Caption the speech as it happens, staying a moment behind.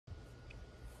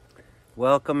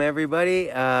Welcome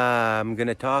everybody. I'm going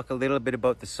to talk a little bit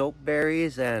about the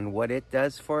soapberries and what it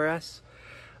does for us.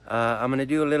 I'm going to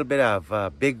do a little bit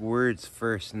of big words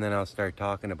first, and then I'll start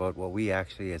talking about what we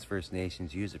actually as First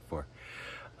Nations use it for.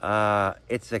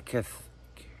 It's a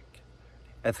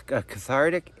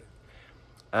cathartic,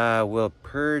 will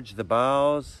purge the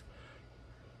bowels.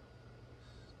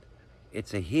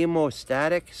 It's a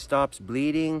hemostatic, stops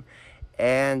bleeding,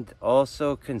 and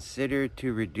also considered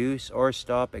to reduce or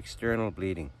stop external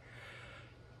bleeding.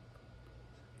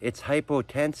 It's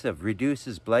hypotensive,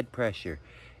 reduces blood pressure.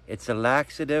 It's a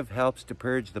laxative, helps to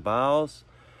purge the bowels.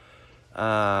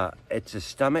 It's a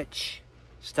stomach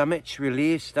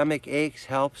relieves stomach aches,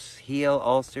 helps heal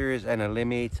ulcers, and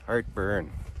eliminates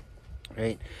heartburn.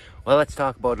 Right? Well, let's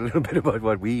talk about a little bit about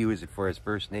what we use it for as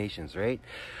First Nations, right?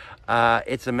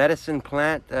 It's a medicine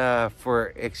plant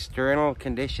for external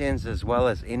conditions as well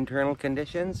as internal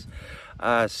conditions.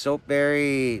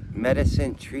 Soapberry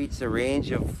medicine treats a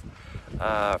range of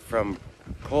from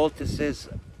poultices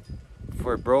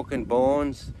for broken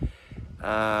bones,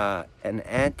 an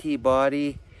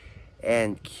antibody,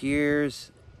 and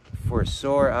cures for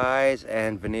sore eyes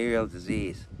and venereal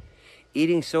disease.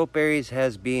 Eating soapberries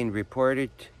has been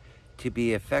reported to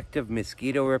be effective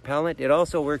mosquito repellent. It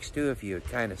also works too if you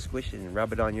kind of squish it and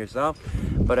rub it on yourself.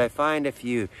 But I find if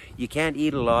you can't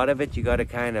eat a lot of it, you got to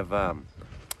kind of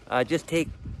just take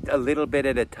a little bit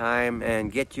at a time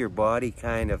and get your body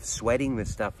kind of sweating the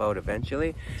stuff out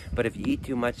eventually. But if you eat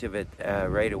too much of it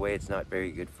right away, it's not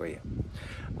very good for you.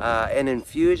 An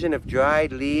infusion of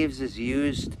dried leaves is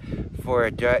used for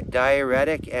a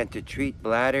diuretic and to treat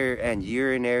bladder and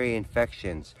urinary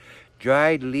infections.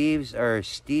 Dried leaves are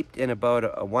steeped in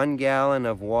about 1 gallon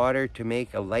of water to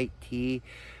make a light tea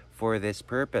for this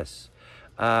purpose.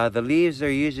 The leaves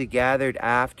are usually gathered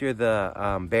after the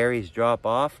berries drop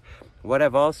off. What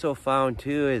I've also found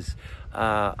too is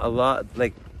a lot,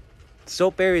 like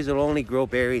soapberries will only grow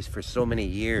berries for so many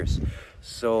years.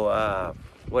 So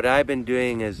what I've been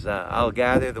doing is I'll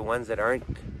gather the ones that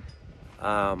aren't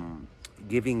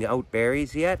giving out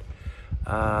berries yet,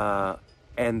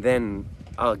 and then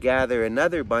I'll gather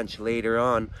another bunch later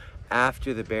on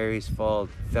after the berries fell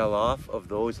off of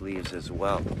those leaves as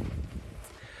well.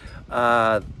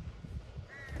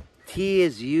 Tea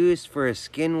is used for a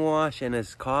skin wash and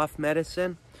as cough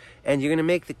medicine, and you're going to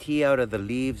make the tea out of the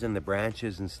leaves and the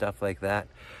branches and stuff like that.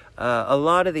 A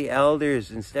lot of the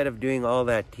elders, instead of doing all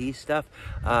that tea stuff,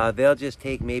 they'll just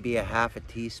take maybe a half a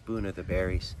teaspoon of the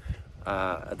berries,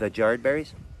 the jarred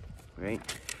berries, right?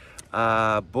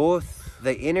 Both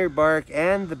the inner bark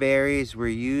and the berries were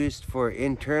used for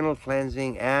internal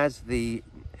cleansing as the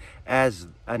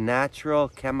natural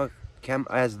chemicals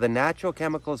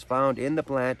found in the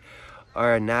plant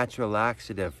are a natural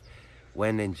laxative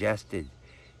when ingested.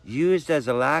 Used as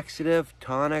a laxative,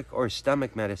 tonic, or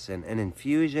stomach medicine, an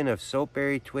infusion of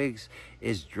soapberry twigs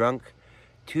is drunk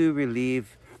to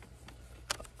relieve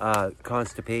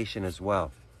constipation as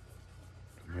well.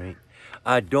 Right?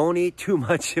 Don't eat too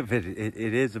much of it.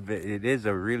 It is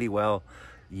a really well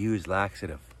used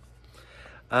laxative.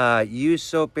 Use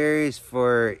soapberries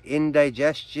for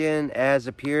indigestion as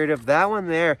a period. That one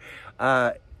there,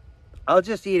 I'll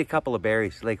just eat a couple of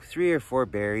berries, like 3 or 4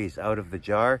 berries out of the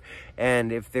jar.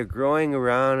 And if they're growing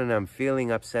around and I'm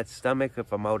feeling upset stomach,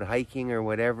 if I'm out hiking or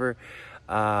whatever,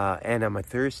 and I'm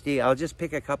thirsty, I'll just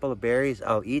pick a couple of berries,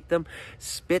 I'll eat them.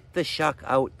 Spit the shuck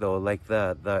out though, like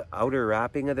the outer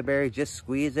wrapping of the berry, just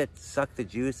squeeze it, suck the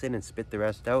juice in and spit the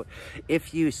rest out.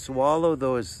 If you swallow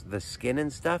the skin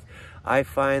and stuff, I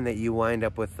find that you wind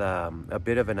up with a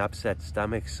bit of an upset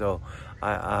stomach. So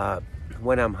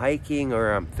when I'm hiking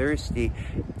or I'm thirsty,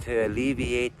 to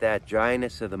alleviate that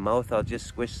dryness of the mouth, I'll just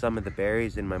squish some of the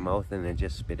berries in my mouth and then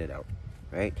just spit it out,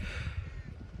 right?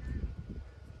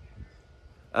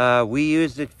 We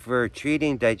used it for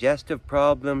treating digestive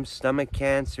problems, stomach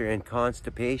cancer, and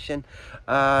constipation.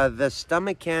 The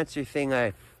stomach cancer thing,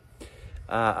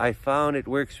 I found it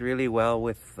works really well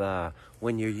with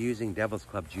when you're using Devil's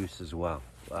Club juice as well,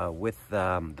 with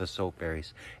the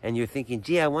soapberries. And you're thinking,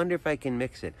 gee, I wonder if I can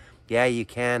mix it. Yeah, you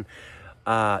can.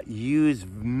 Use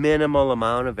minimal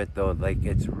amount of it though, like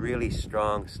it's really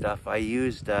strong stuff. I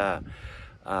used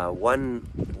one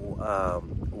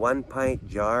pint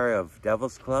jar of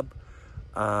Devil's Club.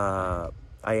 I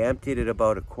emptied it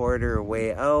about a quarter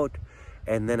way out,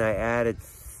 and then I added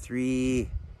 3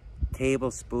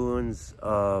 tablespoons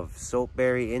of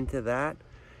soapberry into that,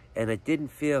 and it didn't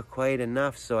feel quite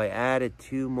enough, so I added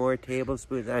 2 more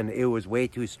tablespoons, and it was way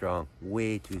too strong,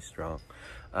 way too strong.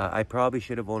 I probably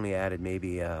should have only added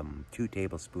maybe 2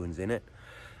 tablespoons in it.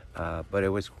 But it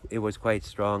was quite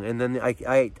strong. And then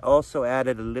I also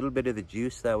added a little bit of the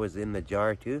juice that was in the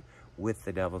jar too with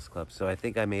the Devil's Club. So I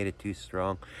think I made it too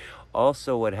strong.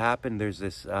 Also, what happened, there's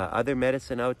this other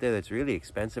medicine out there that's really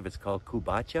expensive. It's called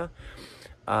kubacha.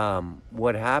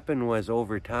 What happened was,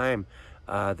 over time,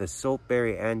 the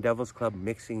Soapberry and Devil's Club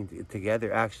mixing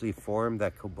together actually formed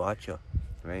that kubacha,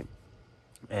 right?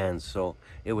 And so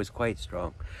it was quite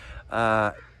strong.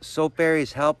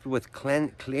 Soapberries helped with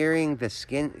clearing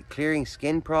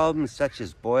skin problems such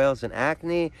as boils and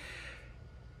acne.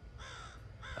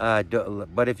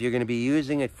 But if you're going to be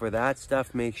using it for that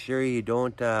stuff, make sure you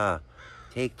don't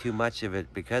take too much of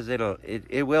it, because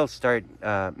it will start,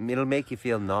 it'll make you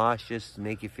feel nauseous,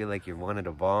 make you feel like you're wanting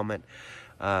to vomit,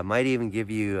 might even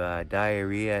give you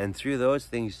diarrhea, and through those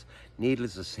things,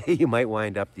 needless to say, you might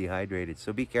wind up dehydrated.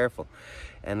 So be careful.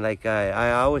 And like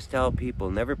I always tell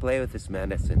people, never play with this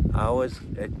medicine. Always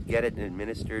get it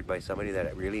administered by somebody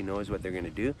that really knows what they're going to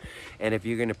do. And if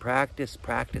you're going to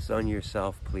practice on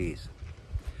yourself, please.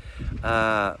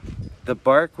 The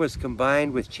bark was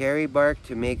combined with cherry bark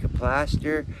to make a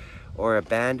plaster or a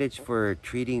bandage for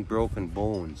treating broken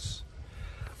bones.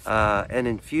 An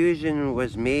infusion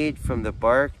was made from the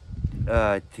bark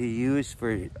to use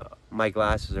for, my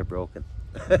glasses are broken,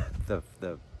 the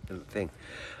thing,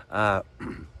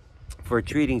 for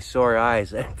treating sore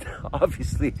eyes. And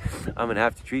obviously I'm gonna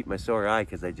have to treat my sore eye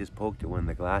because I just poked it when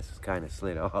the glasses kind of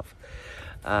slid off.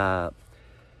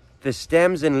 The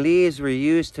stems and leaves were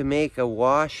used to make a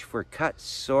wash for cuts,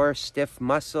 sore, stiff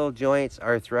muscle joints,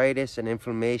 arthritis, and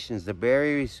inflammations. The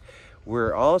berries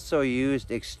were also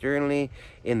used externally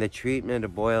in the treatment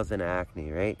of boils and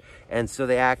acne, right? And so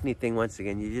the acne thing, once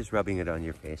again, you're just rubbing it on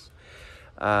your face.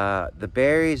 The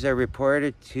berries are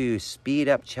reported to speed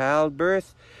up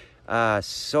childbirth.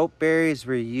 Soapberries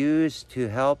were used to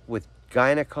help with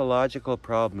gynecological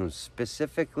problems,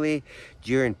 specifically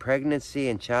during pregnancy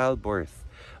and childbirth.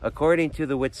 According to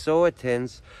the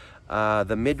Wet'suwet'ens,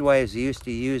 the midwives used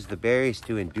to use the berries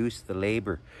to induce the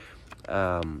labor,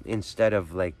 instead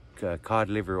of like cod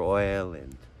liver oil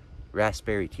and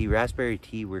raspberry tea. Raspberry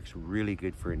tea works really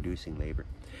good for inducing labor.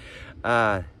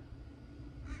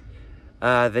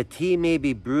 The tea may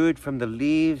be brewed from the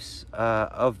leaves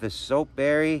of the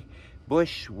soapberry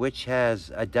bush, which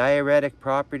has a diuretic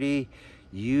property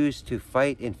used to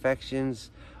fight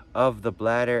infections of the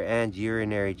bladder and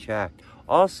urinary tract.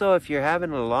 Also, if you're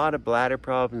having a lot of bladder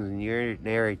problems and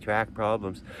urinary tract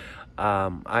problems,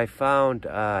 I found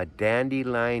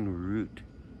dandelion root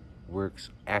works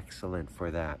excellent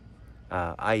for that.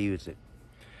 I use it.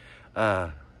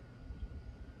 Yep.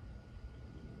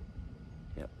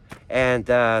 And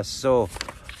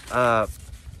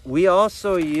we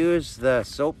also use the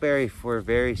soapberry for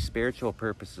very spiritual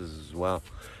purposes as well.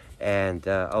 And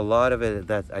a lot of it,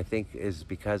 that I think, is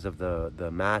because of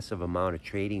the massive amount of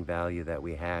trading value that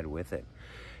we had with it.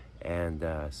 And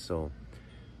so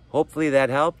hopefully that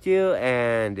helped you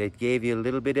and it gave you a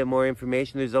little bit of more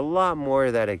information. There's a lot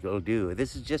more that it will do.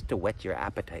 This is just to whet your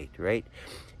appetite, right?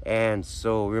 And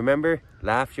so remember,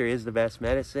 laughter is the best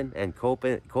medicine, and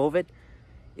COVID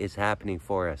is happening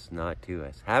for us, not to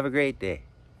us. Have a great day,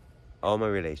 all my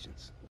relations.